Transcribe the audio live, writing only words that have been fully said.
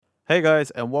Hey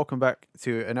guys, and welcome back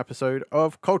to an episode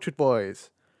of Cultured Boys,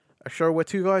 a show where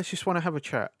two guys just want to have a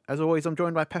chat. As always, I'm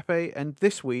joined by Pepe, and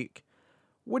this week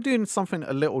we're doing something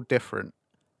a little different.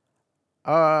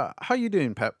 How you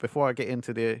doing, Pep? Before I get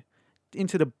into the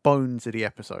bones of the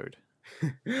episode,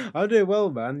 I'm doing well,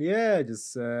 man. Yeah,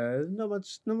 just not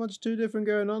much too different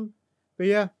going on. But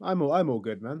yeah, I'm all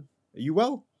good, man. Are you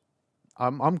well?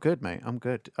 I'm good, mate. I'm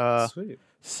good. Sweet.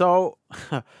 So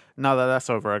now that that's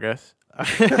over, I guess.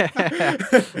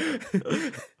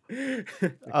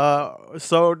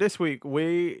 So this week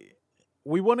we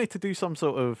wanted to do some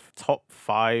sort of top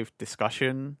five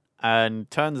discussion, and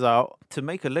turns out to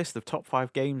make a list of top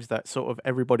five games that sort of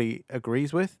everybody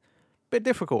agrees with, bit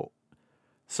difficult.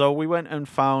 So we went and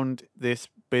found this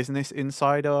Business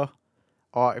Insider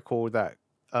article that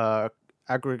uh,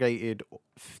 aggregated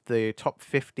the top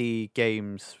 50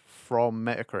 games from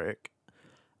Metacritic,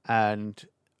 and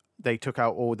they took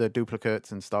out all the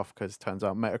duplicates and stuff because turns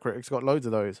out Metacritic's got loads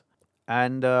of those.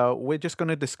 And we're just going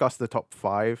to discuss the top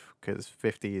five because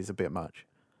 50 is a bit much.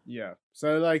 Yeah.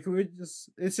 So like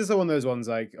it's just one of those ones.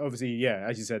 Like obviously, yeah,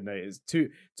 as you said, Nate, is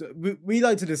we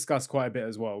like to discuss quite a bit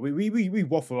as well. We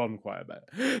waffle on quite a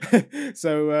bit.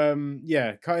 So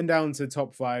yeah, cutting down to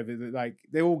top five, like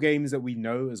they're all games that we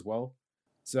know as well.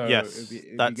 So Yes, it'd be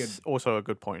good. that's also a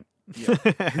good point.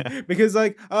 Yeah. Because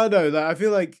like I don't know, like I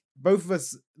feel like both of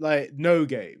us like know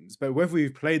games, but whether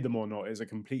we've played them or not is a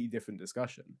completely different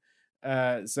discussion.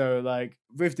 So like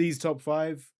with these top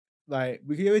five, like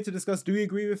we can go into discuss, do we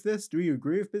agree with this? Do we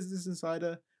agree with Business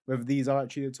Insider? Whether these are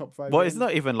actually the top five Well, it's games?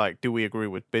 not even like, do we agree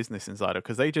with Business Insider?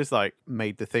 Because they just like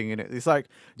made the thing in it. It's like,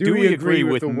 Do do we we agree agree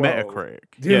with with the world? Metacritic?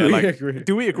 Do Yeah, we like, agree?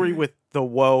 do we agree with the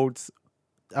world's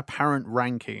apparent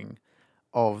ranking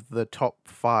of the top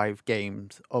five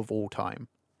games of all time?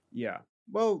 Yeah.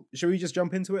 Well, should we just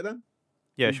jump into it then?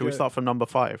 Yeah, should we start from number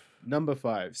five? Number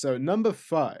five. So number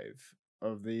five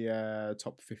of the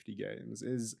top 50 games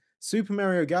is Super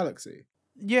Mario Galaxy.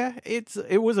 Yeah,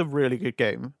 it was a really good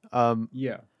game.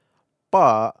 Yeah.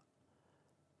 But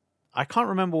I can't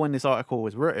remember when this article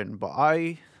was written, but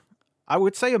I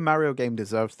would say a Mario game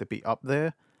deserves to be up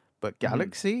there, but Mhm.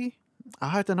 Galaxy,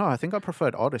 I don't know. I think I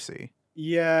preferred Odyssey.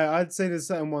 Yeah, I'd say there's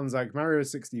certain ones like Mario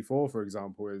 64, for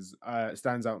example, is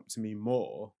stands out to me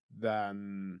more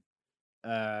than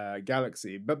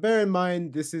Galaxy. But bear in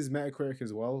mind, this is Metacritic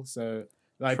as well, so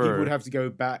like people would True. have to go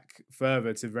back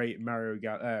further to rate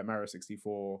Mario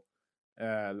 64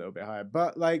 a little bit higher.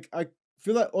 But like I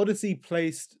feel like Odyssey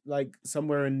placed like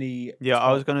somewhere in the Yeah,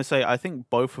 I was top. gonna say I think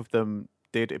both of them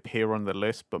did appear on the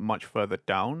list, but much further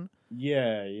down.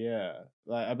 Yeah, yeah.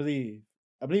 Like I believe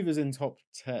it was in top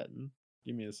 10.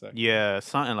 Give me a second. Yeah,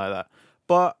 something like that.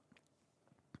 But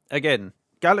again,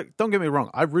 don't get me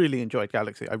wrong, I really enjoyed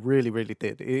Galaxy. I really, really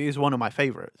did. It is one of my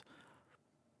favorites.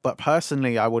 But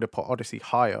personally, I would have put Odyssey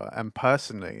higher, and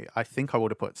personally, I think I would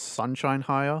have put Sunshine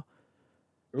higher.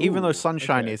 Even though Ooh,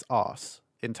 Sunshine okay. is arse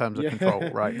in terms of control, Yeah.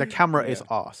 right? The camera is Yeah.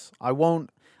 arse.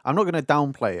 I'm not gonna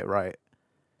downplay it, right?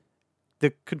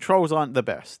 The controls aren't the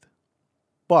best,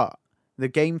 but the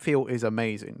game feel is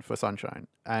amazing for Sunshine.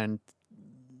 And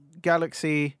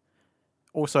Galaxy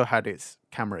also had its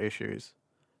camera issues.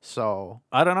 So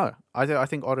I don't know. I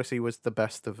think Odyssey was the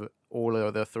best of all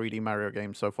of the 3D Mario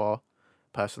games so far,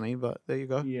 personally. But there you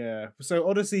go. Yeah. So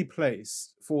Odyssey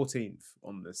placed 14th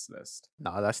on this list.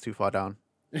 No, that's too far down.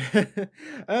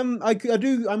 I'm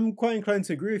quite inclined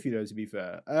to agree with you though, to be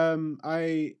fair.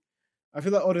 I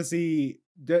feel like Odyssey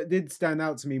did stand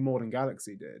out to me more than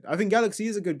Galaxy did. I think Galaxy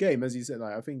is a good game, as you said.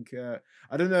 Like I think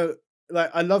I don't know,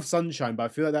 like I love Sunshine, but I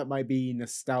feel like that might be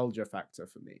nostalgia factor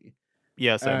for me.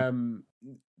 Yeah, same. Um,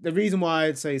 the reason why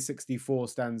I'd say 64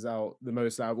 stands out the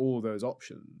most out of all those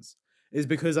options is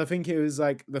because I think it was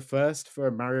like the first for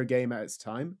a Mario game at its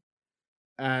time.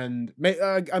 And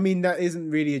I mean, that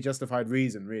isn't really a justified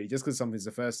reason, really. Just because something's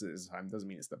the first at its time doesn't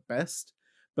mean it's the best.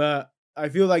 But I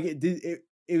feel like it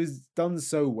was done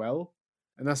so well,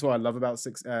 and that's what I love about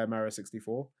Mario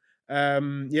 64. Yeah,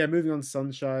 moving on to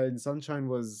Sunshine. Sunshine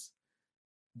was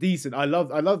decent. I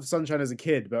loved Sunshine as a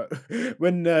kid, but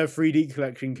when 3D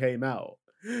Collection came out,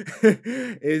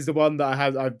 is the one that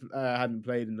I hadn't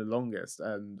played in the longest,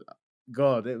 and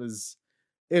God, it was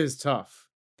tough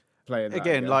playing that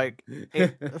Again, again. like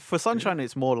it for Sunshine,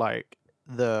 it's more like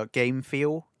the game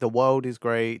feel. The world is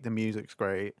great. The music's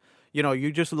great. You know,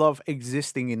 you just love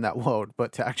existing in that world,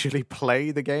 but to actually play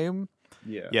the game,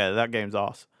 Yeah, yeah, that game's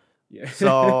ass. yeah, So,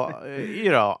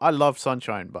 I love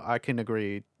Sunshine, but I can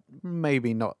agree,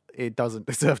 maybe not. It doesn't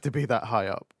deserve to be that high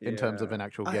up in terms of yeah. an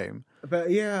actual I game.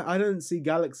 but yeah, I don't see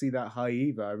Galaxy that high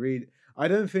either. I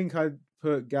don't think I'd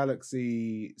put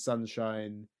Galaxy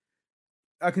Sunshine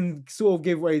I can sort of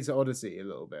give way to Odyssey a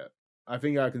little bit. I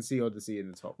think I can see Odyssey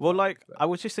in the top. Well, 5, like, but I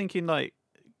was just thinking, like,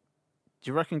 do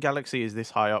you reckon Galaxy is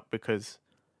this high up because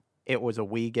it was a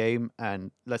Wii game,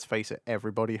 and let's face it,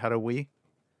 everybody had a Wii?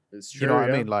 it's You know true. what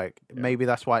I Yeah. mean? Like, Yeah. maybe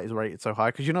that's why it's rated so high.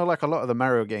 Because, you know, like, a lot of the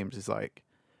Mario games is, like,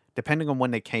 depending on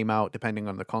when they came out, depending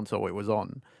on the console it was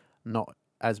on, not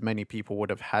as many people would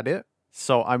have had it.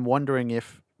 So I'm wondering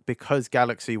if, because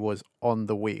Galaxy was on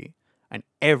the Wii, and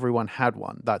everyone had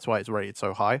one, that's why it's rated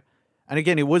so high. And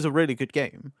again, it was a really good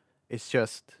game. It's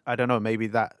just, I don't know, maybe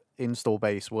that install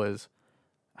base was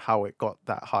how it got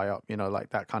that high up, you know,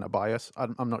 like that kind of bias.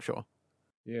 I'm not sure.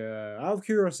 Yeah. Out of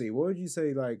curiosity, what would you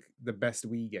say like the best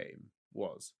Wii game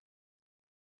was?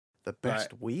 The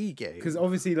best Wii game. Because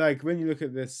obviously, like when you look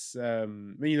at this,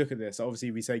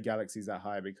 obviously we say Galaxy's that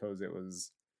high because it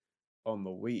was on the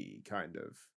Wii, kind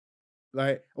of.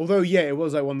 Like, although yeah, it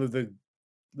was like one of the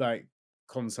like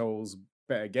consoles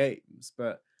better games,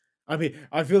 but I mean,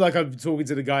 I feel like I'm talking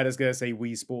to the guy that's gonna say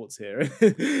Wii Sports here. I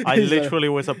He's like- literally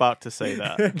was about to say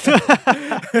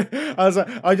that. I was like,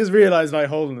 I just realized, like,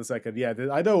 hold on a second, yeah,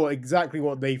 I know exactly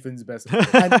what Nathan's best.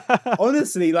 And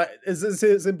honestly, like, as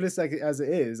simplistic as it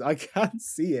is, I can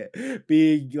see it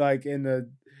being like in the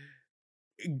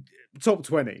top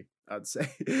 20. I'd say.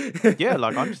 Yeah,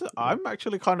 like I'm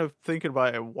actually kind of thinking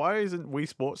about it. Why isn't Wii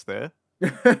Sports there?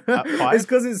 It's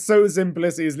because it's so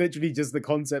simplistic. It's literally just the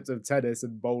concept of tennis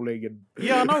and bowling and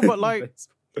Yeah, I know, but like,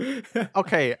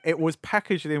 okay, it was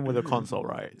packaged in with a console,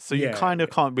 right? So you Yeah, kind of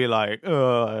can't be like,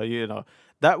 you know,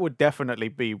 that would definitely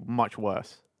be much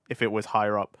worse if it was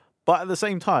higher up. But at the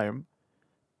same time,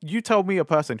 you tell me a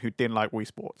person who didn't like Wii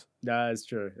Sports. Nah, it's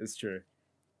true. It's true.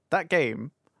 That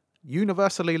game,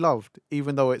 universally loved,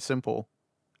 even though it's simple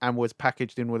and was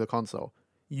packaged in with a console.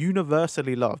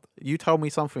 Universally loved. You tell me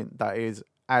something that is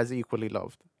as equally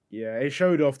loved. Yeah, it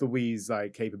showed off the Wii's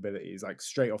like capabilities, like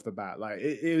straight off the bat. Like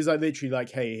it was like literally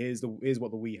like, hey, here's what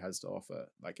the Wii has to offer,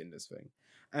 like in this thing.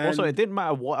 Also, it And- didn't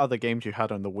matter what other games you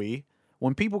had on the Wii.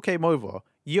 When people came over,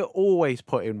 you always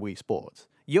put in Wii Sports.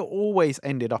 You always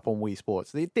ended up on Wii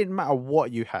Sports. It didn't matter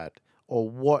what you had or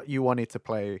what you wanted to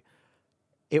play.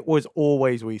 It was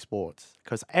always Wii Sports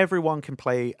because everyone can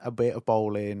play a bit of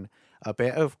bowling, a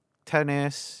bit of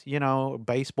tennis, you know,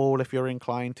 baseball if you're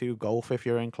inclined to, golf if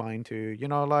you're inclined to, you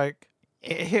know, like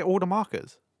it hit all the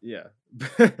markers. Yeah.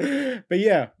 But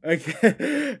yeah,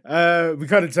 okay. We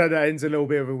kind of turned that into a little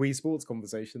bit of a Wii Sports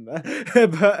conversation there.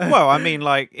 But Well, I mean,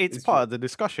 like it's It's part true. of the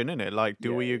discussion, isn't it? Like,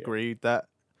 do Yeah, we yeah. agree that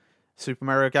Super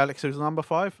Mario Galaxy was number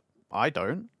 5? I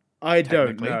don't. I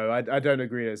don't technically. know. I don't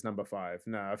agree that it's number 5.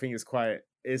 No, I think it's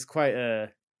quite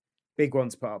a big one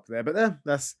to put up there. But yeah,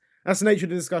 that's the nature of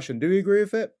the discussion. Do we agree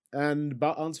with it? And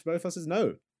but answer for both of us is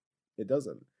no. It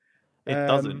doesn't. It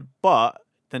doesn't. Um, But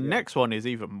the yeah. next one is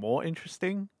even more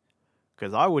interesting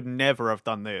because I would never have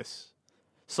done this.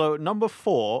 So number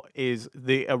 4 is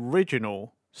the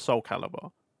original Soul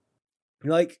Calibur.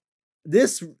 Like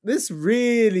this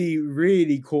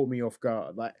really caught me off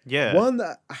guard. Like Yeah. one,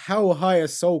 how high a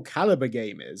Soul Calibur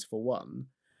game is for one.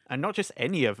 And not just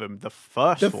any of them, the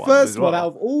first The one. first as one well. out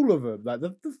of all of them, like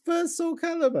the first Soul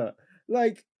Calibur.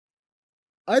 Like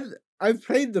I've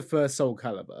played the first Soul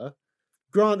Calibur.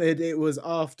 Granted, it was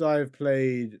after I've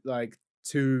played like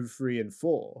 2, 3, and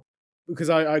 4 because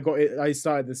I got it. I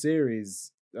started the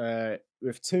series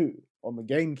with 2 on the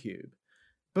GameCube,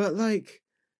 but like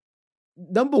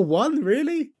number 1,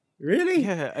 really.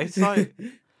 Yeah, it's like,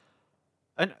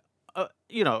 and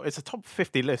you know, it's a top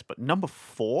 50 list, but number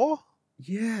 4?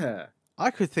 Yeah.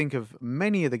 I could think of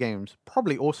many of the games,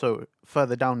 probably also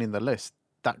further down in the list,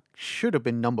 that should have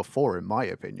been number 4 in my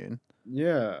opinion.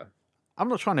 Yeah. I'm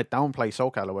not trying to downplay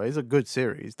Soul Calibur. It's a good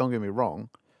series, don't get me wrong.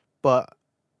 But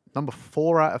number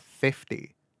 4 out of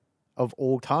 50 of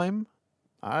all time?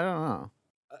 I don't know.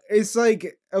 It's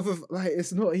like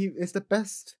it's not even, it's the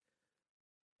best.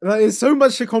 Like there's so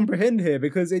much to comprehend here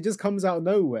because it just comes out of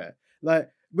nowhere. Like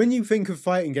when you think of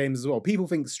fighting games as well, people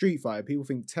think Street Fighter, people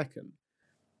think Tekken.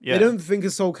 Yeah, They don't think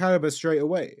of Soul Calibur straight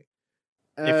away.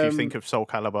 if you think of Soul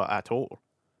Calibur at all.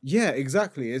 Yeah,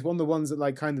 exactly. It's one of the ones that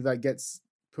like kind of like gets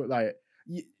put like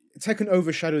Tekken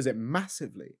overshadows it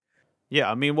massively. Yeah,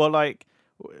 I mean, well, like,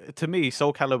 to me,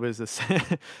 Soul Calibur is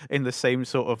in the same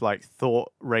sort of, like,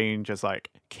 thought range as, like,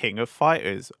 King of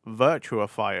Fighters, Virtua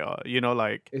Fighter, you know,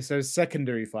 like, It's those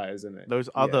secondary fighters, isn't it? those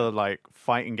other, like,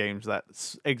 fighting games that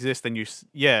exist and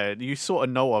you sort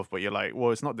of know of, but you're like,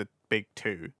 well, it's not the big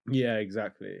 2. Yeah,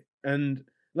 exactly. And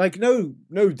like no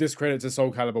discredit to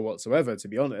Soul Calibur whatsoever, to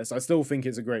be honest. I still think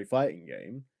it's a great fighting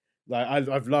game. Like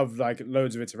I've loved like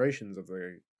loads of iterations of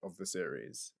the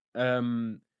series.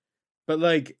 But But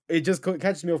like, it just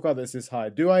catches me off guard that it's this high.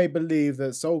 Do I believe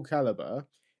that Soul Calibur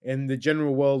in the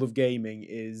general world of gaming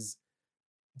is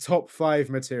top 5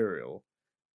 material?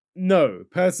 No,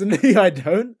 personally, I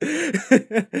don't.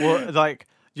 Well, like,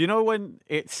 you know when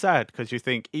it's sad because you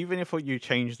think even if you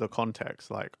change the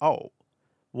context, like, oh,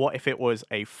 what if it was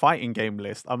a fighting game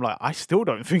list? I'm like, I still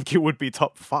don't think it would be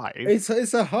top 5.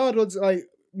 It's a hard one. Like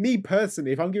me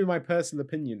personally, if I'm giving my personal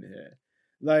opinion here,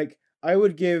 like I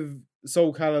would give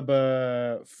Soul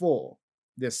Calibur 4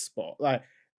 this spot. Like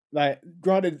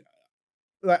granted,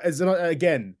 like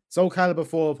again, Soul Calibur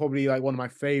 4 probably like one of my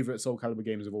favorite Soul Calibur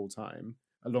games of all time,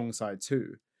 alongside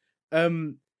 2.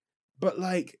 But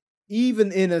like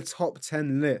even in a top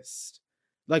 10 list,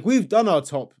 like we've done our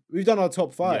top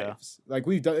 5s. Yeah. Like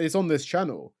we've done it's on this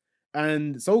channel,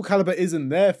 and Soul Calibur isn't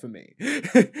there for me.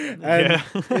 And Yeah.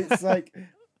 it's like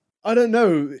I don't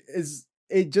know.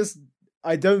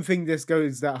 I don't think this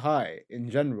goes that high in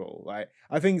general. Like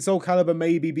I think Soul Calibur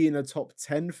maybe be in the top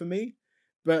 10 for me,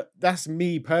 but that's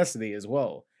me personally as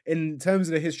well. In terms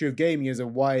of the history of gaming as a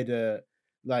wider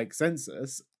like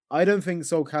census, I don't think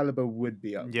Soul Calibur would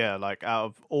be up. Yeah, like out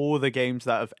of all the games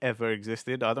that have ever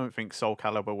existed, I don't think Soul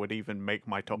Calibur would even make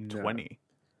my top 20.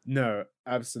 No,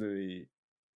 absolutely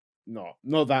not.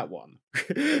 Not that one.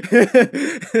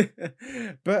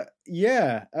 But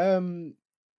yeah,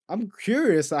 I'm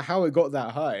curious at how it got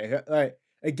that high. Like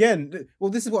again,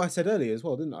 well, this is what I said earlier as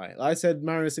well, didn't I? I said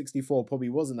Mario 64 probably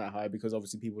wasn't that high because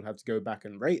obviously people would have to go back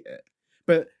and rate it.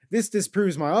 But this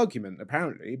disproves my argument,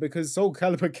 apparently, because Soul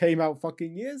Calibur came out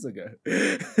fucking years ago.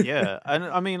 Yeah, and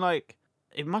I mean, like,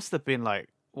 it must have been like,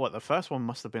 what, the first one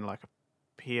must have been like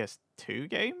a PS2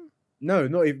 game? No,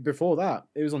 not even before that.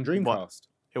 It was on Dreamcast.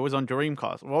 It was on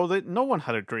Dreamcast. Well, no one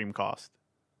had a Dreamcast.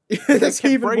 That's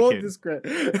kept even more breaking. discreet.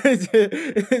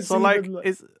 So, like,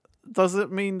 does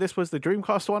it mean this was the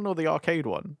Dreamcast one or the arcade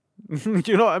one? Do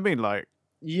you know what I mean? Like,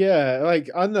 yeah, like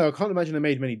I don't know. I can't imagine it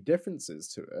made many differences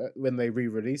to it when they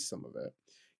re-released some of it.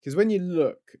 Because when you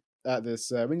look at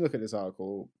this,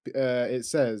 article, it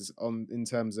says in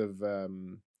terms of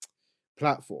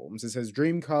platforms, it says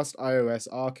Dreamcast, iOS,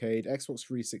 arcade, Xbox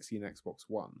 360, and Xbox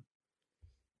One.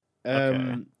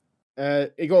 okay.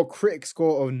 It got a critic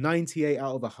score of 98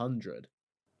 out of 100.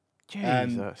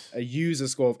 And Jesus. a user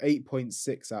score of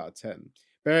 8.6 out of 10.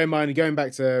 Bear in mind, going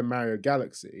back to Mario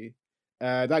Galaxy,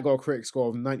 that got a critic score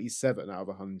of 97 out of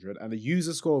 100 and a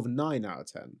user score of 9 out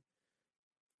of 10.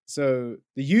 So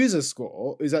the user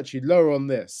score is actually lower on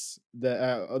this,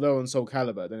 lower on Soul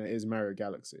Calibur than it is Mario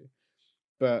Galaxy.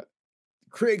 But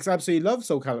critics absolutely love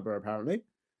Soul Calibur, apparently.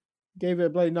 Gave it a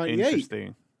bloody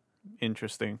 98.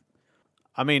 Interesting.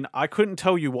 I mean, I couldn't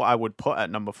tell you what I would put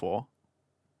at number 4,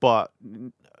 but,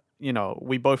 you know,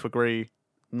 we both agree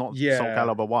not Soul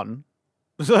Calibur 1.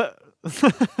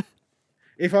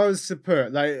 If I was to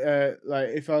put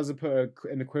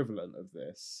an equivalent of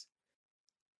this,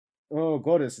 oh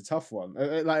god, it's a tough one.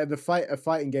 Like a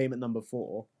fighting game at number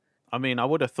 4. I mean, I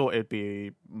would have thought it'd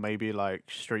be maybe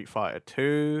like Street Fighter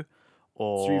 2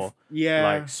 or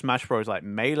like Smash Bros. Like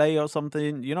Melee or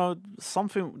something. You know,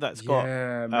 something that's got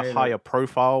a higher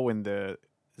profile in the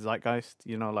zeitgeist.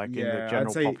 You know, like in the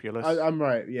general populace. I'm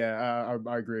right. Yeah,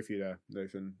 I agree with you there,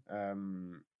 Nathan.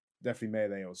 Definitely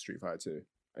Melee or Street Fighter 2.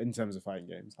 In terms of fighting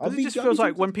games, it just feels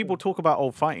like when people talk about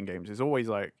old fighting games, it's always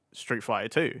like Street Fighter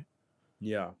 2.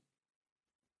 Yeah.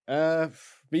 But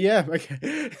yeah,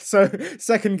 okay. So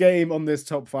second game on this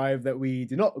top 5 that we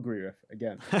do not agree with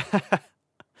again.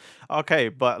 Okay,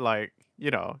 but like,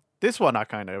 you know, this one I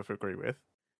kind of agree with.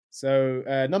 So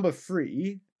number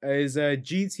 3 is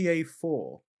GTA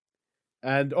 4.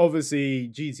 And obviously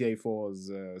GTA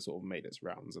 4's sort of made its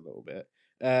rounds a little bit.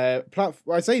 I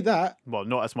say that. Well,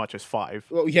 not as much as 5.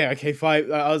 Well, yeah, okay,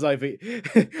 5. I was like,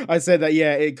 I said that.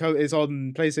 Yeah, it's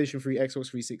on PlayStation 3,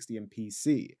 Xbox 360, and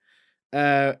PC.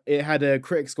 It had a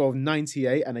critic score of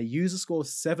 98 and a user score of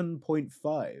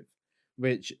 7.5,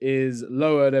 which is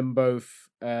lower than both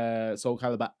Soul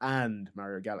Calibur and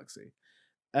Mario Galaxy.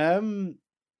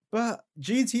 But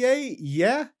GTA,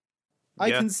 yeah,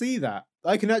 I can see that.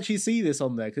 I can actually see this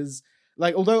on there because.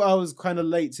 Like, although I was kind of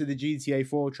late to the GTA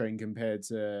 4 train compared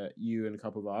to you and a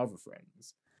couple of our other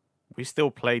friends, we still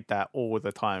played that all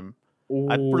the time.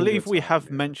 I believe we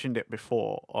have mentioned it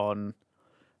before on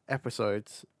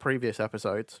previous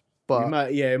episodes, but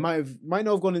it might not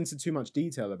have gone into too much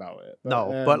detail about it.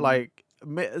 But, but like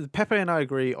Pepe and I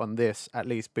agree on this at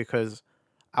least because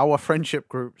our friendship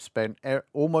group spent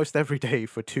almost every day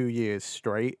for 2 years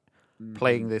straight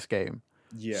playing this game.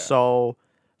 Yeah. So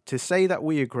to say that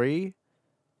we agree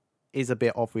is a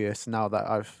bit obvious now that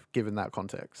I've given that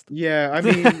context. Yeah, I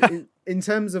mean, in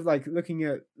terms of like looking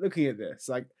at this,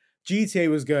 like GTA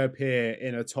was going to appear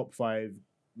in a top 5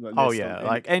 Oh list on yeah, any.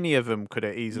 like any of them could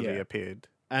have easily Yeah. appeared.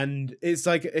 And it's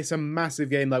like it's a massive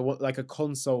game, like a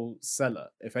console seller,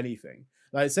 if anything.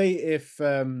 Like say if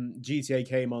GTA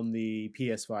came on the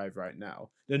PS5 right now,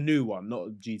 the new one, not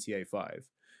GTA 5.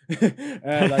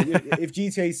 Like if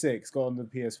GTA 6 got on the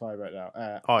PS5 right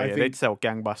now, Oh I yeah, they'd think sell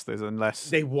gangbusters unless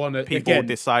they want to people again.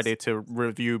 decided to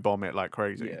review bomb it like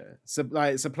crazy. Yeah, so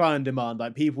like supply and demand,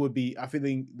 like people would be. I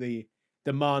think the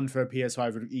demand for a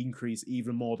PS5 would increase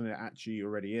even more than it actually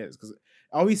already is. Because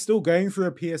are we still going through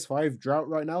a PS5 drought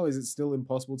right now? Is it still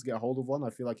impossible to get a hold of one? I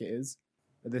feel like it is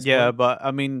at this Yeah, point. but I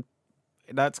mean,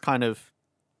 that's kind of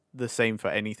the same for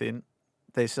anything.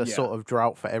 There's a Yeah, sort of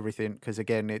drought for everything because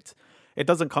again, it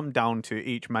doesn't come down to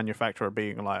each manufacturer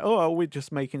being like, oh, we're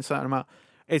just making certain amount.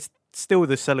 It's still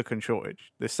the silicon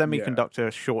shortage, the yeah,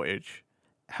 semiconductor shortage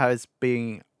has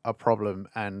been a problem,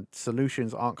 and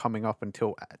solutions aren't coming up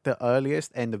until at the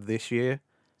earliest end of this year.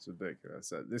 it's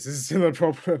ridiculous. This is still a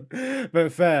problem,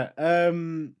 but fair.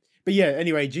 But yeah.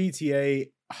 Anyway,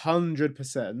 GTA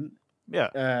 100%.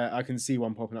 Yeah, I can see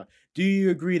one popping up. Do you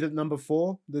agree that number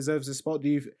 4 deserves a spot? Do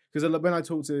you? Because when I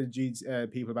talk to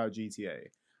people about GTA,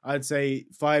 I'd say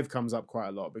 5 comes up quite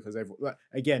a lot because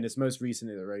again, it's most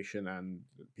recent iteration and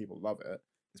people love it.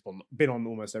 It's been on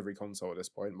almost every console at this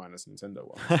point, minus Nintendo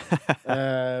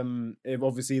ones. If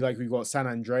obviously like we've got San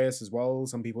Andreas as well.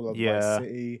 Some people love Vice yeah.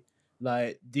 City.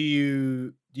 Like, do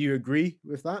you agree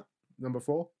with that number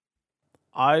 4?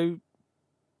 I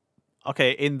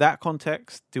okay, in that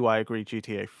context, do I agree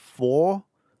GTA 4?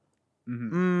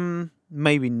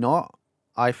 Maybe not.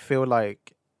 I feel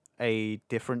like a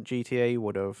different GTA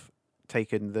would have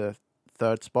taken the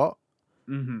third spot.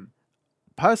 Mm-hmm.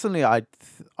 Personally,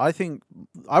 I think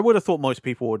I would have thought most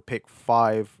people would pick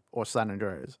 5 or San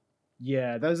Andreas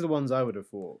Yeah, those are the ones I would have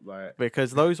thought. Like,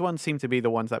 because those ones seem to be the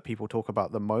ones that people talk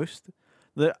about the most.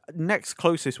 The next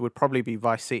closest would probably be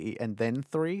Vice City and then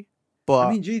 3. But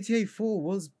I mean, GTA 4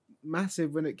 was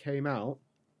massive when it came out.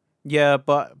 yeah,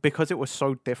 but because it was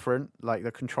so different, like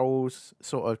the controls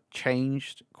sort of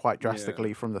changed quite Yeah,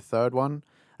 drastically from the third one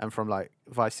and from like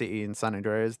Vice City and San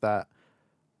Andreas that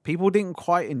people didn't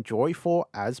quite enjoy 4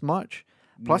 as much.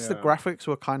 Plus the yeah, graphics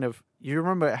were kind of, you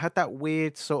remember it had that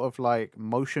weird sort of like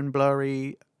motion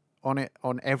blurry on it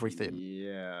on everything.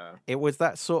 yeah, It was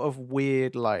that sort of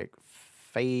weird like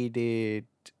faded,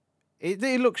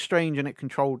 it looked strange and it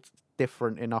controlled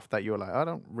different enough that you're like, I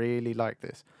don't really like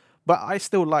this. But I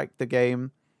still like the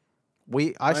game.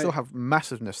 I still have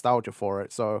massive nostalgia for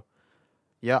it, so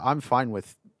yeah, I'm fine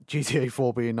with GTA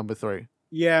 4 being number 3.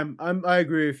 yeah. I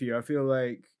agree with you. I feel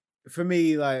like for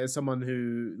me, like as someone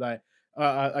who like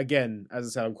again, as I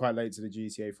said, I'm quite late to the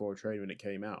GTA 4 train when it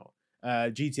came out.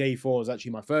 GTA 4 was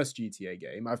actually my first GTA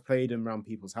game. I've played them around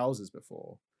people's houses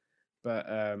before, but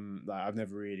like I've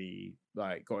never really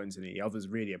like got into any others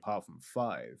really apart from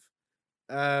 5.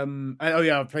 And, oh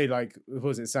yeah, I've played like what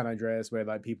was it San Andreas where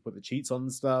like people put the cheats on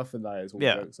and stuff and like it's all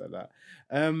Yeah. jokes like that.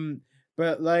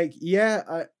 But like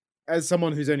yeah, as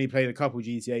someone who's only played a couple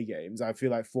GTA games, I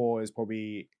feel like 4 is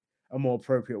probably a more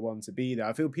appropriate one to be there.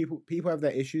 I feel people have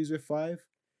their issues with 5.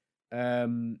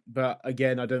 But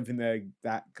again, I don't think they're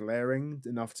that glaring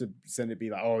enough to send it be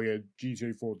like, oh yeah,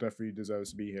 GTA 4 definitely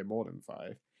deserves to be here more than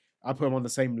 5. I put them on the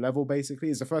same level basically.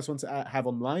 It's the first one to have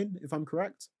online, if I'm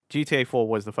correct. GTA 4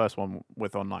 was the first one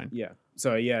with online. Yeah.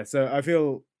 So I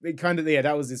feel it kind of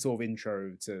that was the sort of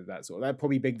intro to that sort of that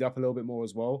probably bigged up a little bit more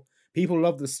as well. People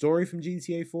love the story from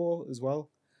GTA 4 as well.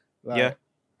 Yeah.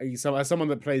 Like as someone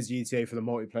that plays GTA for the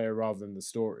multiplayer rather than the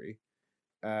story.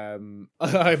 I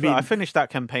I mean, finished that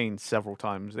campaign several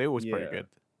times. It was pretty yeah.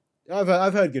 good.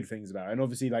 I've heard good things about it. And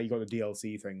obviously like you got the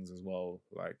DLC things as well.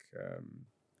 Like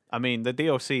I mean, the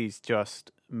DLCs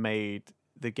just made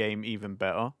the game even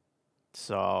better.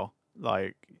 So,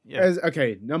 like, yeah.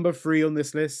 okay, number 3 on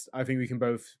this list, I think we can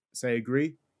both say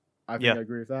agree. I think Yeah. I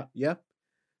agree with that. Yeah.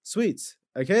 Sweet.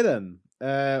 Okay then.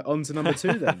 On to number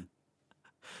 2 then.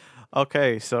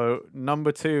 Okay, so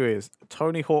number 2 is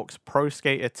Tony Hawk's Pro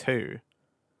Skater 2.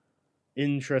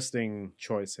 Interesting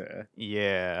choice here.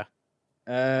 Yeah.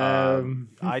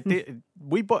 I did.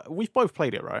 We've both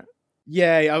played it, right?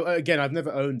 Yeah. Again, I've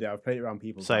never owned it. I've played it around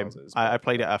people's Same. houses. I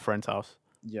played it at a friend's house.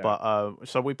 Yeah. But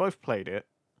so we both played it.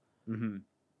 Mm-hmm.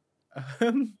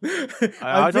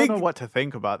 I don't know what to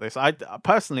think about this. I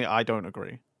personally don't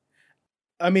agree.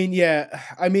 I mean, yeah.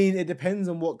 I mean, it depends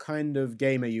on what kind of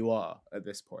gamer you are at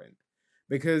this point,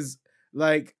 because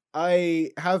like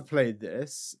I have played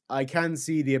this. I can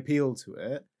see the appeal to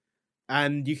it,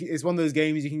 and it's one of those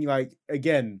games you can like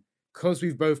again because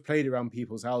we've both played it around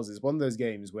people's houses. One of those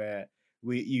games where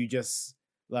you just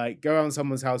Like, go around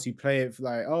someone's house, you play it for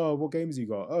like, oh, what games you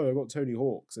got? Oh, I got Tony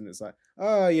Hawk's, and it's like,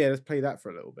 oh yeah, let's play that for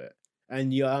a little bit,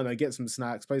 and you, I don't know, get some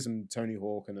snacks, play some Tony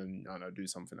Hawk, and then I don't know, do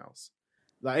something else.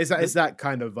 Like, it's that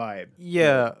kind of vibe.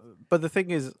 Yeah, but the thing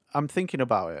is, I'm thinking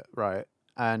about it, right?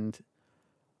 And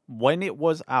when it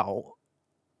was out,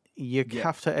 you Yeah.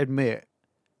 have to admit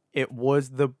it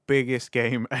was the biggest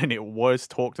game and it was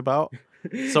talked about.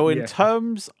 So in Yeah.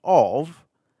 terms of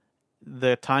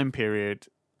the time period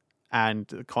and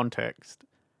the context,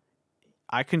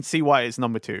 I can see why it's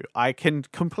number 2. I can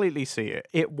completely see it.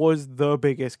 It was the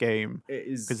biggest game It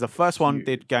is because the first one huge.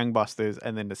 did gangbusters,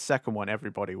 and then the second one,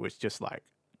 everybody was just like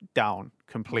down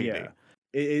completely. Yeah.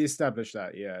 It established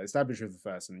that, yeah. Established with the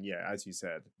first, and yeah, as you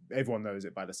said, everyone knows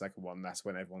it by the second one. That's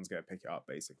when everyone's going to pick it up,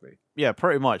 basically. Yeah,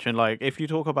 pretty much. And like, if you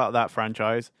talk about that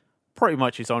franchise, pretty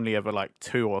much it's only ever like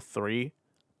 2 or 3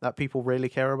 that people really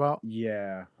care about.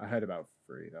 Yeah, I heard about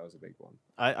 3. That was a big one.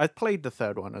 I played the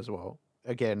third one as well,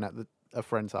 again at a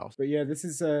friend's house. But yeah, this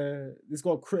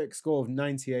got a critic score of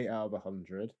 98 out of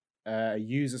 100, a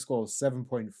user score of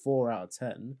 7.4 out of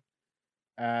 10.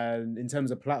 And in terms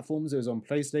of platforms, it was on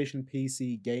PlayStation,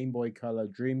 PC, Game Boy Color,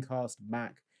 Dreamcast,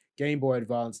 Mac, Game Boy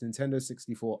Advance, Nintendo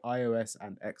 64, iOS,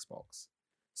 and Xbox.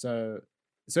 So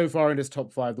far in this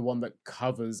top 5, the one that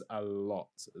covers a lot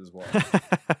as well.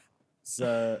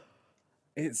 So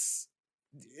it's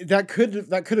that could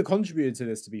have contributed to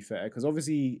this, to be fair, because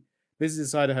obviously Business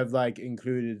Insider have like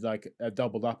included like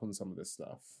doubled up on some of this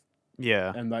stuff.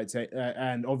 Yeah. And like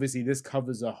and obviously this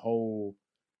covers a whole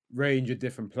range of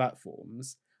different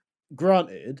platforms.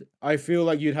 Granted, I feel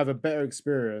like you'd have a better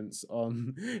experience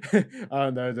on I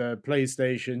don't know, the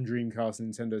PlayStation, Dreamcast,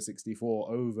 Nintendo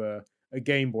 64 over a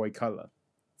Game Boy Color,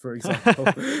 for example.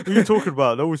 What are you talking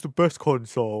about? That was the best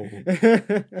console.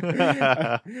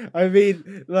 I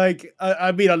mean, like,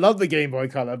 I mean, I love the Game Boy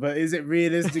Color, but is it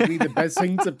realistically the best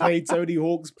thing to play Tony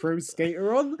Hawk's Pro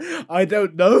Skater on? I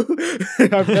don't know.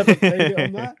 I've never played it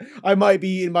on that. I might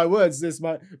be in my words.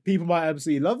 People might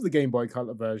absolutely love the Game Boy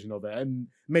Color version of it, and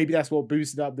maybe that's what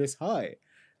boosted up this high.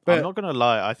 But I'm not gonna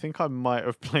lie, I think I might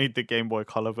have played the Game Boy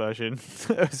Color version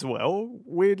as well.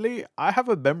 Weirdly, I have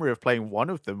a memory of playing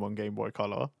one of them on Game Boy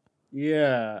Color.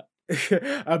 yeah.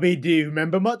 I mean, do you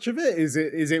remember much of it? Is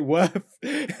it worth?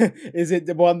 Is it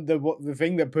the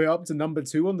thing that put it up to number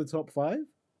 2 on the top 5?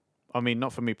 I mean,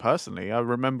 not for me personally. I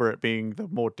remember it being the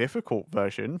more difficult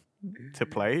version to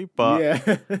play, but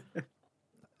yeah,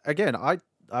 again,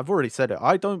 I've already said it.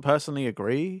 I don't personally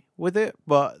agree with it,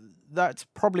 but that's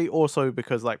probably also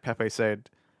because, like Pepe said,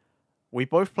 we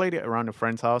both played it around a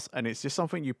friend's house, and it's just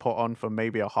something you put on for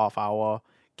maybe a half hour,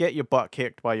 get your butt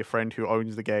kicked by your friend who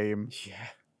owns the game, yeah.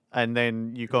 and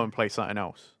then you go and play something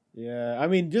else. Yeah, I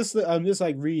mean, I'm just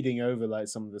like reading over like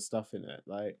some of the stuff in it.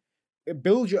 Like,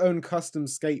 build your own custom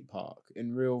skate park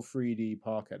in real 3D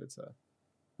park editor.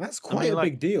 That's quite a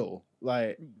big deal.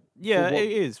 Like, yeah,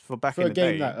 it is for back in the day. For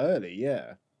a game that early,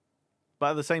 yeah.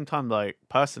 But at the same time, like,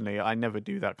 personally, I never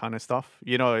do that kind of stuff.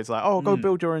 You know, it's like, oh, go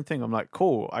build your own thing. I'm like,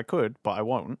 cool, I could, but I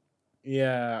won't.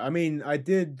 Yeah, I mean, I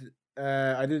did.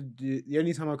 The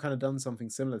only time I've kind of done something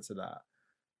similar to that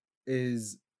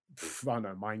is, I don't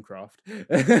know, Minecraft.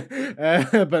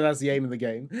 But that's the aim of the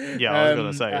game. Yeah, I was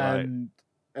gonna say,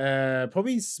 right.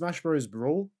 Probably Smash Bros.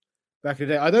 Brawl back in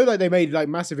the day. I know like they made like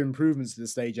massive improvements to the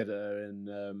stage editor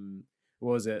and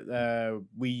what was it? Wii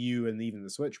U and even the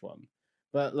Switch one.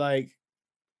 But like,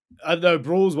 I don't know,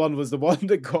 Brawl's one was the one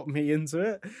that got me into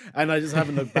it, and I just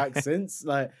haven't looked back since.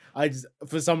 Like, I just,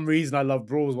 for some reason, I love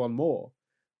Brawl's one more,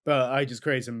 but I just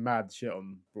created some mad shit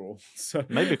on Brawl. So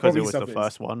maybe because it was the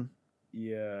first one.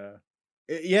 Yeah,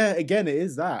 yeah. Again, it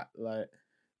is that. Like,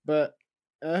 but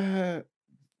I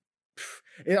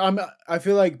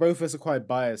feel like both of us are quite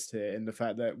biased here in the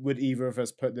fact that would either of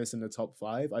us put this in the top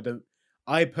 5?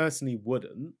 I personally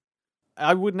wouldn't.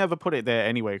 I would never put it there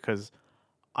anyway because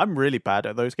I'm really bad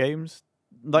at those games.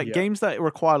 Like games that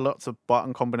require lots of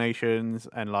button combinations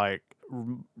and like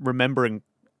remembering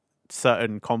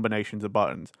certain combinations of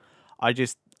buttons.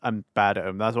 I'm bad at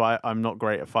them. That's why I'm not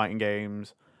great at fighting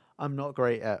games. I'm not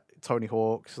great at Tony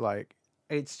Hawk's. Like,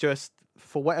 it's just,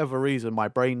 for whatever reason, my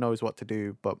brain knows what to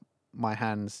do, but my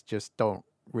hands just don't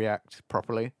react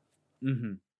properly.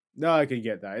 Mm-hmm. No, I can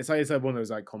get that. It's like one of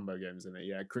those like combo games, isn't it?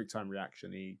 Yeah, quick time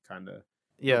reaction-y kind of.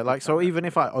 Yeah, like, so even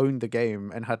if I owned the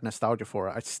game and had nostalgia for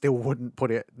it, I still wouldn't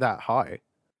put it that high.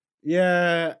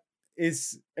 Yeah,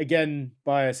 it's, again,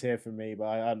 bias here for me, but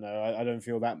I don't know. I don't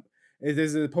feel that.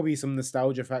 There's probably some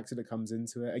nostalgia factor that comes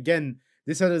into it. Again,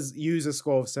 this had a user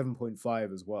score of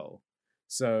 7.5 as well.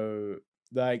 So,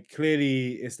 like,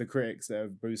 clearly it's the critics that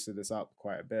have boosted this up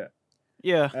quite a bit.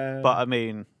 Yeah, but I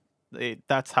mean,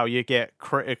 That's how you get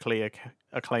critically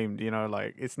acclaimed. You know,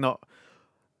 like it's not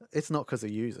because of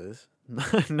users.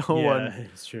 no Yeah, one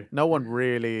it's true. no one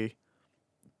really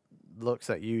looks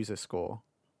at user score.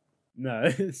 No,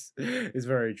 it's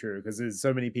very true because there's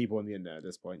so many people on the internet at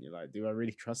this point. You're like, do I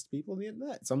really trust people on the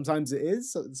internet? Sometimes it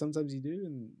is, sometimes you do,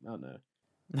 and I don't know.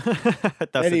 That's a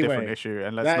different Anyway, issue,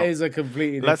 and that is a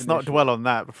completely let's different not issue. dwell on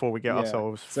that before we get Yeah.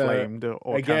 ourselves So, flamed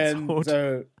or Again, cancelled.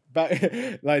 so back,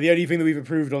 like the only thing that we've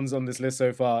approved on this list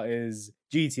so far is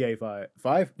GTA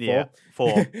 5. Yeah,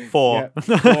 4. four.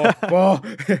 Yeah, 4.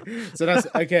 So that's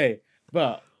okay.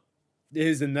 But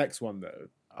here's the next one though.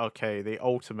 Okay, the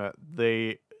ultimate,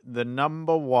 the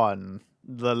number one,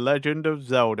 The Legend of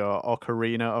Zelda: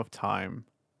 Ocarina of Time.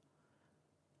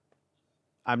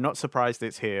 I'm not surprised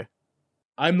it's here.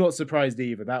 I'm not surprised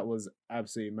either. That was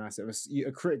absolutely massive.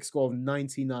 A critic score of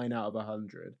 99 out of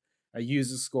 100, a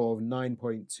user score of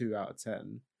 9.2 out of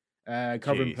 10.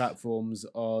 Covering Jeez. platforms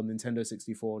on Nintendo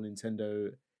 64,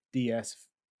 Nintendo DS,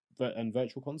 and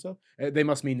Virtual Console. They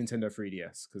must mean Nintendo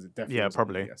 3DS because it definitely wasn't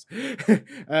probably. DS.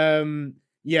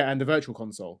 Yeah, and the Virtual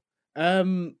Console.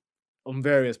 On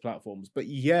various platforms. But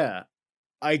yeah,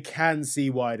 I can see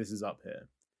why this is up here.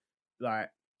 Like,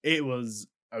 it was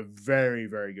a very,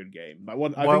 very good game. Like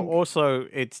also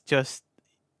it's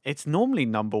normally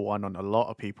number one on a lot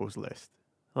of people's list.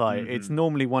 Like it's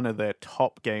normally one of their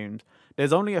top games.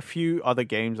 There's only a few other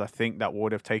games I think that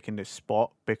would have taken this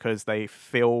spot because they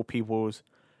fill people's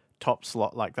top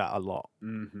slot like that a lot.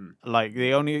 Like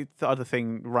the only other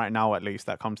thing right now, at least,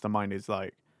 that comes to mind is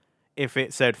like if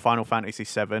it said Final Fantasy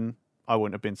VII, I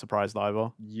wouldn't have been surprised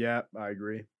either. Yeah, I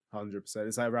agree, 100%.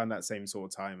 It's like around that same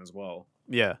sort of time as well.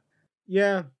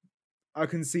 Yeah, I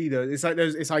can see though. It's like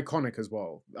it's iconic as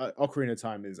well. Ocarina of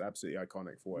Time is absolutely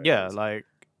iconic for it. Yeah, like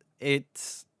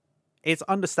it's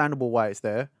understandable why it's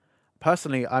there.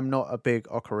 Personally, I'm not a big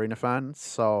Ocarina fan,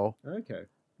 so okay,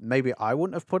 maybe I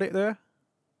wouldn't have put it there.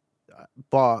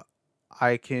 But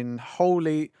I can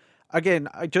wholly, again,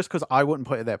 just because I wouldn't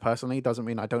put it there personally doesn't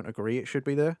mean I don't agree it should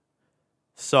be there.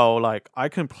 So like, I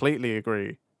completely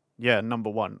agree. Yeah, number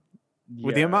one.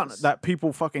 With the amount that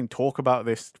people fucking talk about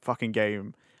this fucking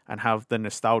game and have the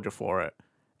nostalgia for it,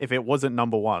 if it wasn't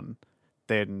number one,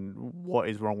 then what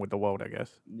is wrong with the world, I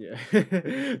guess? Yeah,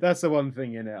 that's the one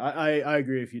thing in it. I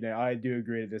agree with you now. I do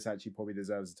agree that this actually probably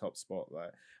deserves a top spot.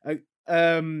 Like,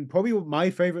 probably my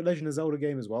favorite Legend of Zelda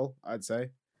game as well, I'd say.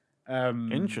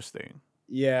 Interesting.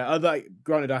 Yeah, like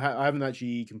granted, I haven't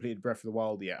actually completed Breath of the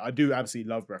Wild yet. I do absolutely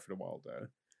love Breath of the Wild though.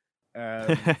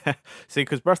 See,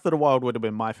 because Breath of the Wild would have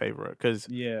been my favorite because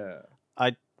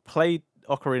I played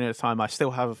Ocarina of Time. I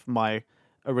still have my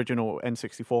original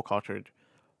N64 cartridge,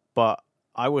 but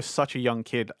I was such a young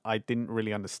kid, I didn't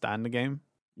really understand the game.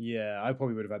 Yeah, I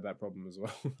probably would have had that problem as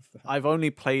well. I've only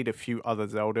played a few other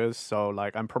Zeldas, so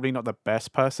like I'm probably not the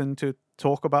best person to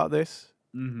talk about this.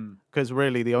 Because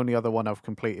really, the only other one I've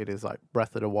completed is like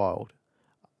Breath of the Wild.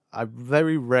 I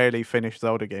very rarely finish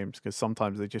Zelda games because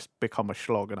sometimes they just become a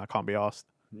slog and I can't be asked.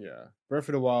 Yeah, Breath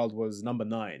of the Wild was number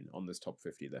 9 on this top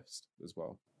 50 list as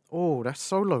well. Oh, that's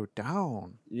so low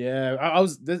down. Yeah, I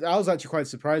was actually quite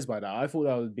surprised by that. I thought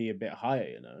that would be a bit higher,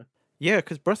 you know. Yeah,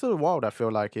 because Breath of the Wild, I feel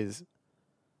like, is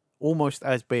almost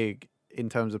as big in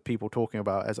terms of people talking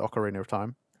about as Ocarina of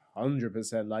Time.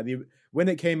 100%. Like when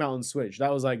it came out on Switch,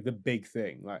 that was like the big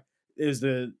thing. Like it was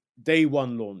the day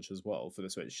one launch as well for the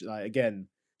Switch. Like again,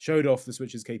 showed off the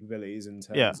Switch's capabilities in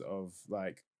terms of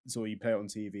like, so you play it on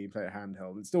TV, play it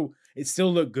handheld. It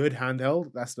still looked good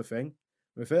handheld. That's the thing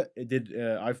with it. It did.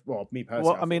 Me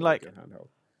personally. Well, I mean, like,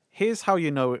 here's how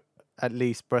you know at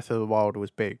least Breath of the Wild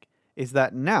was big. Is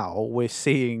that now we're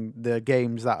seeing the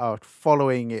games that are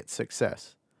following its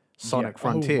success. Sonic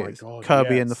Frontiers,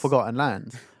 Kirby and the Forgotten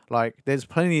Lands. Like, there's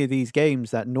plenty of these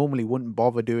games that normally wouldn't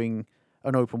bother doing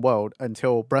an open world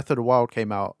until Breath of the Wild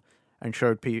came out and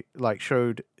showed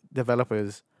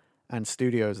developers and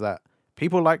studios that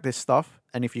people like this stuff,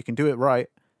 and if you can do it right,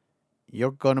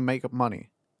 you're gonna make up money.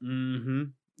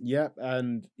 Yep,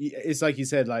 and it's like you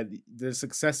said, like the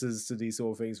successors to these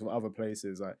sort of things from other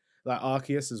places, like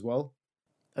Arceus as well.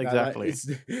 Exactly. It's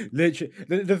literally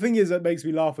the thing is that makes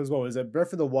me laugh as well is that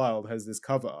Breath of the Wild has this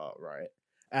cover art, right?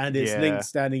 And it's Link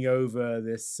standing over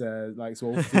this like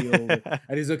sort of field,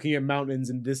 and he's looking at mountains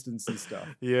and distance and stuff.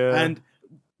 Yeah, and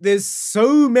there's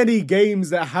so many games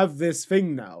that have this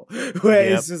thing now,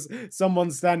 where it's just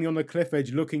someone standing on a cliff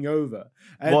edge looking over.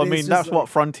 And well, I mean, that's like, what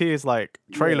Frontiers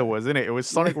trailer was, isn't it? It was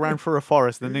Sonic ran through a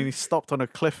forest, and then he stopped on a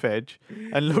cliff edge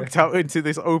and looked out into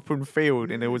this open field,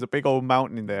 and there was a big old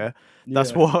mountain in there.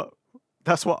 That's what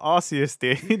Arceus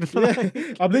did.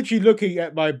 I'm literally looking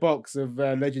at my box of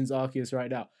Legends Arceus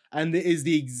right now. and it is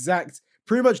the exact,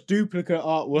 pretty much duplicate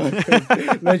artwork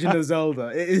of Legend of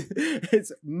Zelda.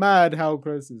 It's mad how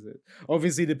close is it.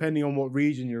 Obviously, depending on what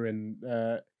region you're in,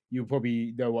 you'll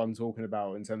probably know what I'm talking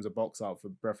about in terms of box art for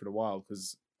Breath of the Wild,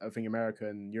 because I think America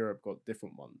and Europe got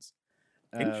different ones.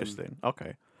 Interesting.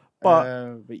 Okay.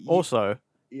 But also,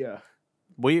 yeah,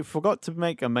 we forgot to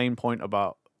make a main point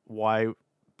about why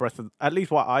at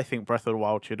least what I think Breath of the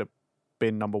Wild should have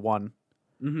been number one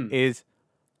is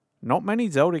not many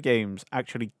Zelda games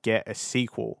actually get a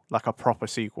sequel, like a proper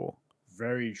sequel.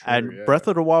 Very true. And Breath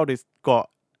of the Wild has got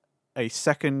a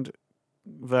second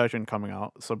version coming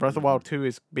out. So Breath of the Wild 2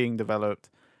 is being developed.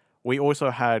 We also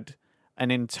had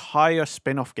an entire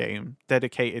spin-off game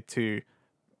dedicated to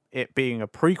it being a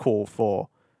prequel for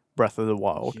Breath of the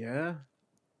Wild. Yeah.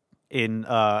 In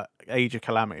Age of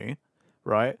Calamity,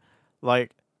 right?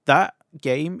 Like, that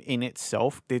game in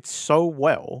itself did so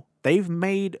well. They've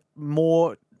made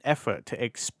more effort to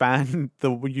expand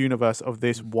the universe of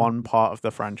this one part of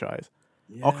the franchise.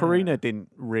 Yeah. Ocarina didn't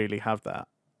really have that.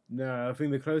 No, I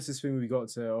think the closest thing we got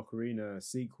to Ocarina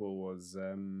sequel was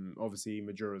obviously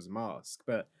Majora's Mask.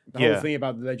 But the whole thing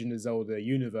about the Legend of Zelda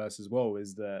universe as well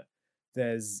is that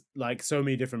there's like so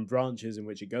many different branches in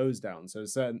which it goes down. So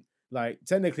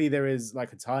technically there is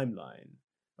like a timeline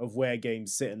of where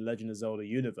games sit in Legend of Zelda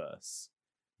universe.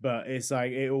 But it's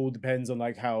like it all depends on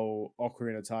like how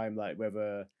Ocarina of Time, like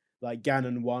whether like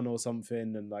Ganon won or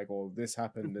something, and like, or this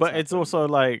happened. But it's also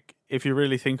like, if you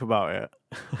really think about it,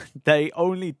 they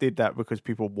only did that because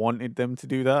people wanted them to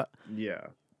do that. Yeah.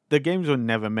 The games were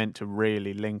never meant to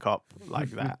really link up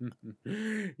like that.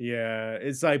 Yeah,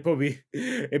 it's like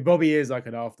it probably is like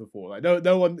an afterthought. Like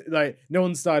no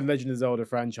one started Legend of Zelda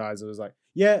franchise and was like,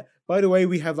 yeah, by the way,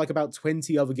 we have like about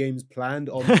 20 other games planned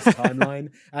on this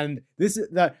timeline, and this is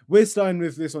that we're starting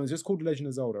with this one. It's just called Legend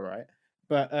of Zelda, right?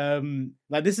 But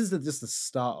like this is just the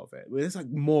start of it. There's like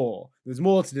more. There's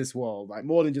more to this world, like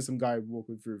more than just some guy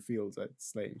walking through fields like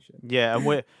slaying shit. Yeah,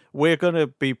 and we're gonna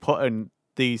be putting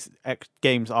these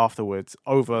games afterwards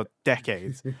over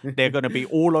decades. They're going to be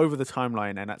all over the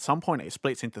timeline, and at some point it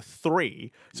splits into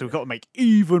 3, so we've got to make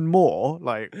even more.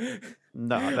 Like,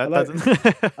 no, that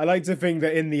doesn't. I like to think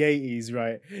that in the 80s,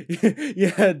 right, you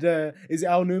had is it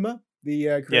Aonuma,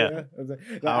 the creator of the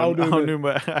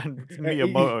Aonuma and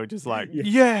Miyamoto just like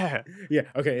yeah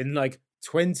okay, in like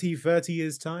 20-30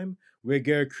 years time, we're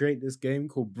going to create this game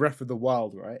called Breath of the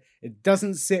Wild, right? It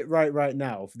doesn't sit right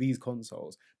now for these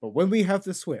consoles. But when we have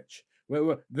the Switch,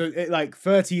 like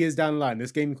 30 years down the line,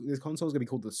 this console is going to be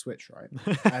called the Switch, right?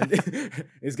 And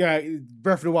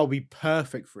Breath of the Wild will be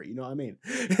perfect for it, you know what I mean?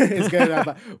 It's going to have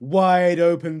like wide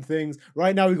open things.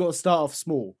 Right now, we've got to start off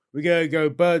small. We're going to go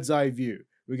bird's eye view.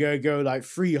 We're going to go like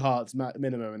 3 hearts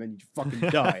minimum, and then you fucking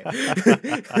die.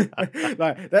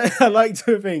 I like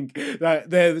to think that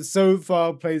they're so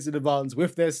far placed in advance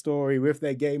with their story, with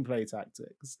their gameplay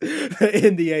tactics.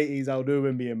 In the 80s, Aonuma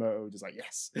and Miyamoto just like,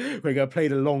 yes, we're going to play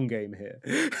the long game here.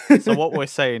 So what we're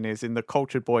saying is, in the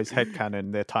Cultured Boys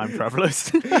headcanon, they're time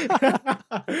travelers.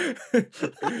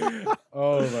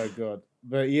 Oh my god.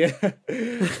 But yeah.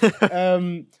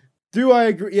 Do I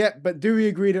agree? Yeah, but do we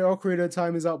agree that Ocarina of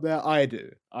Time is up there? I do.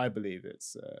 I believe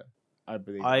it's.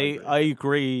 I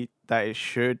agree that it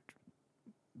should.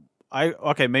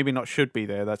 Okay, maybe not should be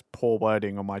there. That's poor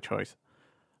wording on my choice.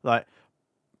 Like,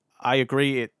 I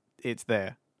agree it's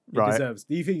there. Right? It deserves.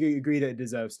 Do you think you agree that it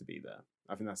deserves to be there?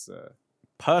 I think that's.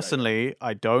 Personally,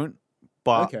 I don't.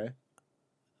 But okay.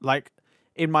 Like,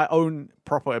 in my own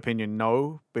proper opinion,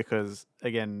 no, because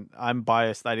again, I'm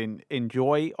biased. I didn't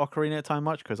enjoy Ocarina of Time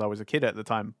much because I was a kid at the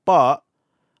time, but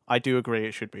I do agree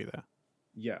it should be there.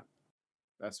 Yeah,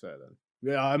 that's fair then.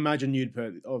 Yeah, I imagine you'd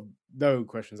put, no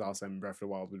questions asked, then Breath of the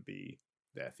Wild would be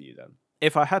there for you then.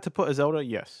 If I had to put a Zelda,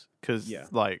 yes, because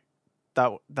like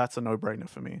that's a no-brainer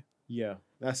for me. Yeah,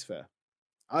 that's fair.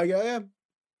 I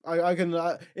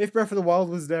can if Breath of the Wild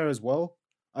was there as well,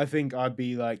 I think I'd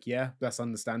be like, yeah, that's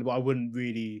understandable. I wouldn't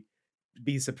really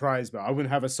be surprised, but I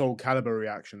wouldn't have a Soul Calibur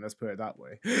reaction. Let's put it that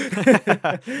way.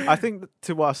 I think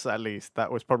to us, at least, that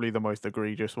was probably the most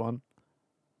egregious one.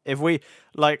 If we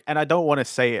like, and I don't want to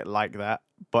say it like that,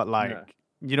 but like,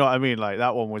 you know what I mean? Like,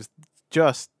 that one was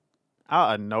just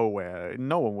out of nowhere.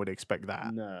 No one would expect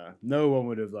that. No one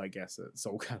would have like guessed that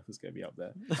Soul Calibur's going to be up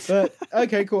there. But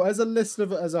okay, cool. As a list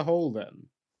as a whole, then,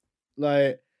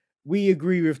 like, we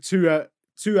agree with 2 out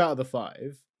of the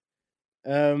 5.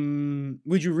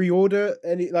 Would you reorder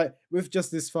any, like, with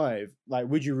just this 5? Like,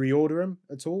 would you reorder them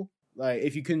at all? Like,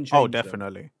 if you couldn't change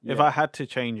definitely. Them? If I had to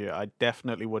change it, I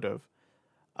definitely would have.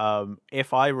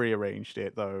 If I rearranged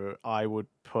it, though, I would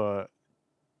put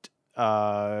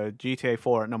GTA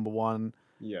 4 at number 1,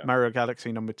 Yeah. Mario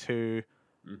Galaxy number 2,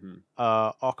 Mm-hmm.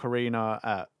 Ocarina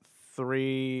at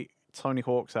 3, Tony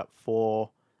Hawk's at 4,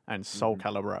 and Soul Mm-hmm.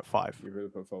 Calibur at 5. You really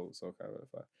put Soul Calibur at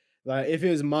 5. Like, if it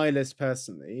was my list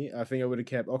personally, I think I would have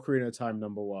kept Ocarina of Time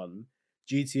number 1,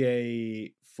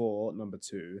 GTA 4 number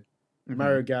 2,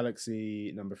 Mario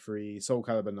Galaxy number 3, Soul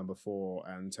Calibur number 4,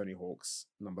 and Tony Hawk's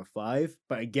number 5.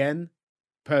 But again,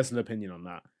 personal opinion on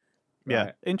that. Yeah,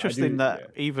 Like, interesting that yeah.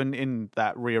 even in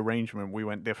that rearrangement, we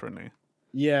went differently.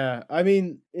 Yeah, I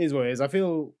mean, it is what it is. I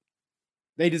feel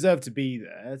they deserve to be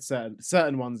there.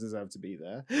 Certain ones deserve to be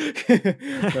there.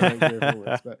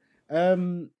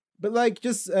 But like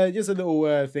just a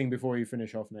little thing before you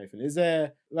finish off, Nathan. Is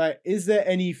there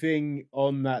anything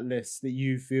on that list that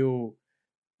you feel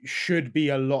should be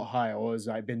a lot higher or has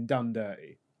like been done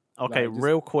dirty? Okay, Like, just,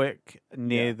 real quick,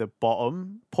 near yeah. the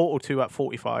bottom, Portal 2 at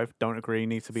 45, don't agree,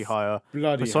 needs to be higher.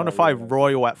 Bloody Persona hell, 5 yeah.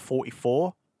 Royal at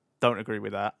 44, don't agree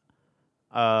with that.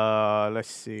 Let's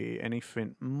see,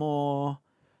 anything more?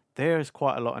 There's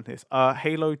quite a lot in this.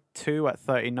 Halo 2 at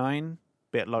 39,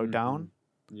 bit low down.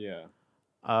 Yeah.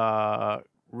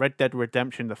 Red Dead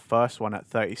Redemption, the first one at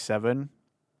 37,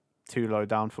 too low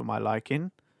down for my liking.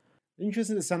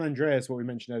 Interesting that San Andreas, what we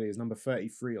mentioned earlier, is number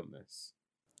 33 on this.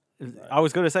 I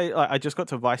was going to say, like, I just got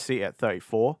to Vice City at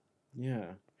 34. Yeah.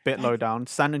 Bit low down.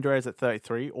 San Andreas at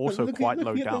 33, also quite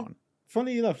low down.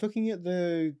 Funny enough, looking at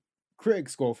the critic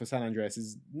score for San Andreas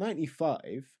is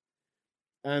 95,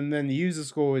 and then the user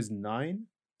score is 9.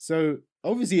 So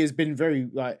obviously it's been very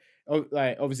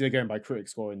obviously they're going by critic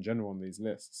score in general on these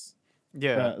lists.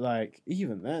 Yeah. But like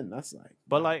even then, that's like.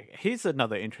 But like, here's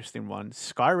another interesting one: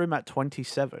 Skyrim at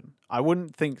 27. I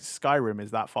wouldn't think Skyrim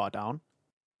is that far down.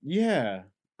 Yeah,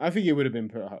 I think it would have been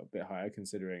put a bit higher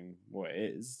considering what it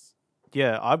is.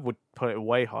 Yeah, I would put it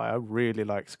way higher. I really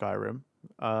like Skyrim.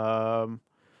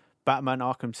 Batman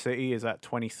Arkham City is at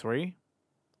 23.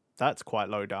 That's quite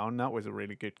low down. That was a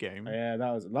really good game. Yeah,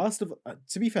 that was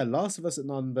to be fair, Last of Us at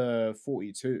number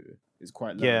 42 is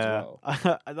quite low as well.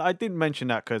 I didn't mention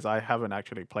that because I haven't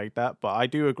actually played that, but I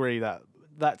do agree that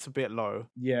that's a bit low.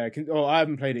 Yeah, I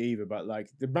haven't played it either, but like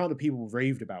the amount of people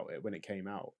raved about it when it came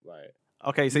out, like.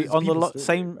 Okay, see, on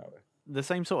the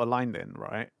same sort of line then,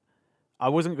 right? I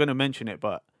wasn't going to mention it,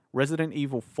 but Resident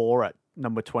Evil 4 at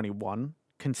number 21,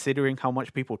 considering how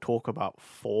much people talk about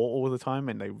 4 all the time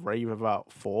and they rave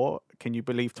about 4, can you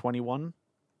believe 21?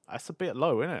 That's a bit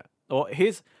low, isn't it? Or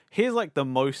here's like the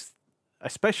most,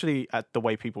 especially at the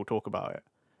way people talk about it.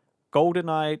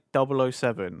 GoldenEye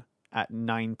 007 at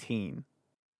 19.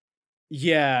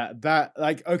 Yeah, that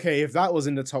like okay, if that was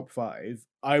in the top 5,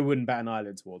 I wouldn't bat an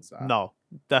eyelid towards that. No,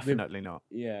 definitely not.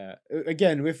 Yeah,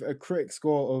 again with a critic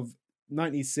score of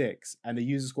 96 and a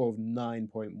user score of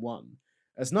 9.1,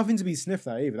 that's nothing to be sniffed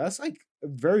at either. That's like a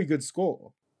very good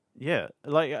score. Yeah,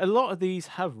 like a lot of these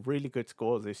have really good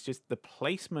scores. It's just the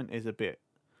placement is a bit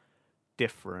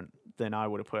different than I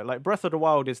would have put it. Like Breath of the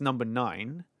Wild is number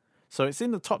 9, so it's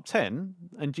in the top 10,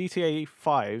 and GTA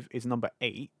 5 is number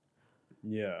 8.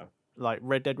 Yeah. Like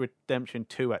Red Dead Redemption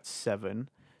 2 at 7.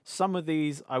 Some of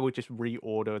these I would just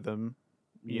reorder them.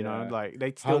 You know, like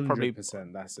they'd still probably.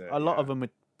 That's it. A lot of them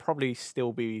would probably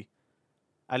still be,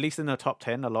 at least in the top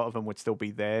 10. A lot of them would still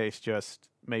be there. It's just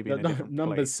maybe in a different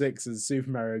number place. 6 is Super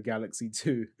Mario Galaxy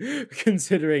 2.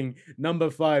 Considering number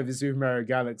 5 is Super Mario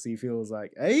Galaxy, feels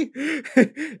like,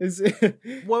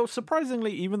 Well,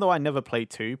 surprisingly, even though I never played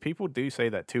 2, people do say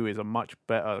that 2 is a much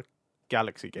better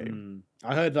Galaxy game.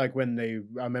 I heard like I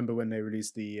remember when they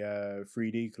released the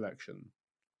 3D collection,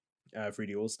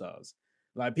 3D All Stars.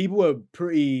 Like people were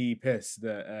pretty pissed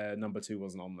that number 2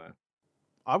 wasn't on there.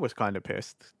 I was kind of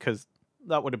pissed because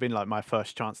that would have been like my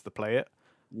first chance to play it.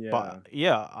 Yeah. But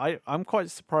yeah, I'm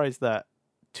quite surprised that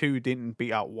 2 didn't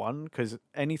beat out 1, because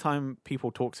anytime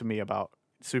people talk to me about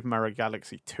Super Mario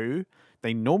Galaxy 2,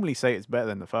 they normally say it's better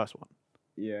than the first one.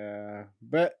 Yeah,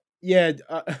 but yeah,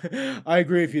 I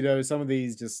agree with you though. Some of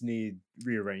these just need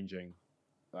rearranging,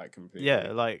 like completely.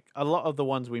 Yeah, like a lot of the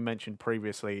ones we mentioned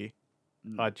previously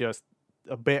are just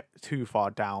a bit too far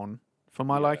down for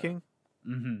my liking.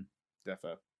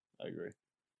 Defo, I agree.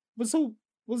 But so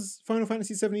was Final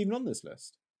Fantasy VII even on this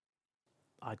list?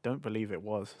 I don't believe it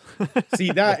was.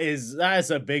 See,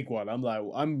 that's a big one.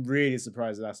 I'm really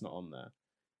surprised that's not on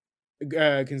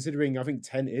there. Considering I think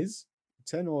 10 is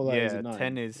 10 or like is it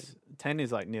 9? 10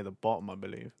 is like near the bottom, I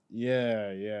believe.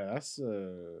 Yeah, that's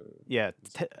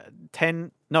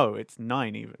 10. No, it's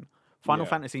 9 even. Final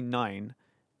Fantasy 9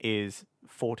 is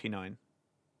 49.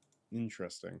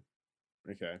 Interesting.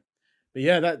 Okay. But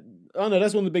yeah, that's one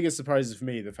of the biggest surprises for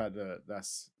me, the fact that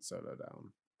that's so low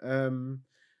down.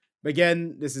 But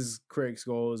again, this is critic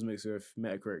scores mixed with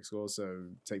Metacritic scores, so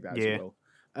take that as well.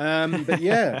 But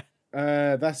yeah,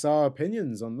 that's our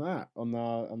opinions on that, on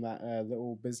that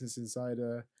little Business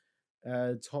Insider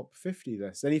top 50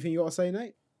 list. Anything you got to say,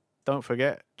 Nate? Don't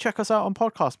forget, check us out on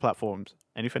podcast platforms.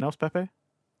 Anything else, Pepe?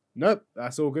 Nope,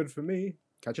 that's all good for me.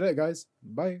 Catch you later, guys.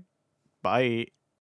 Bye. Bye.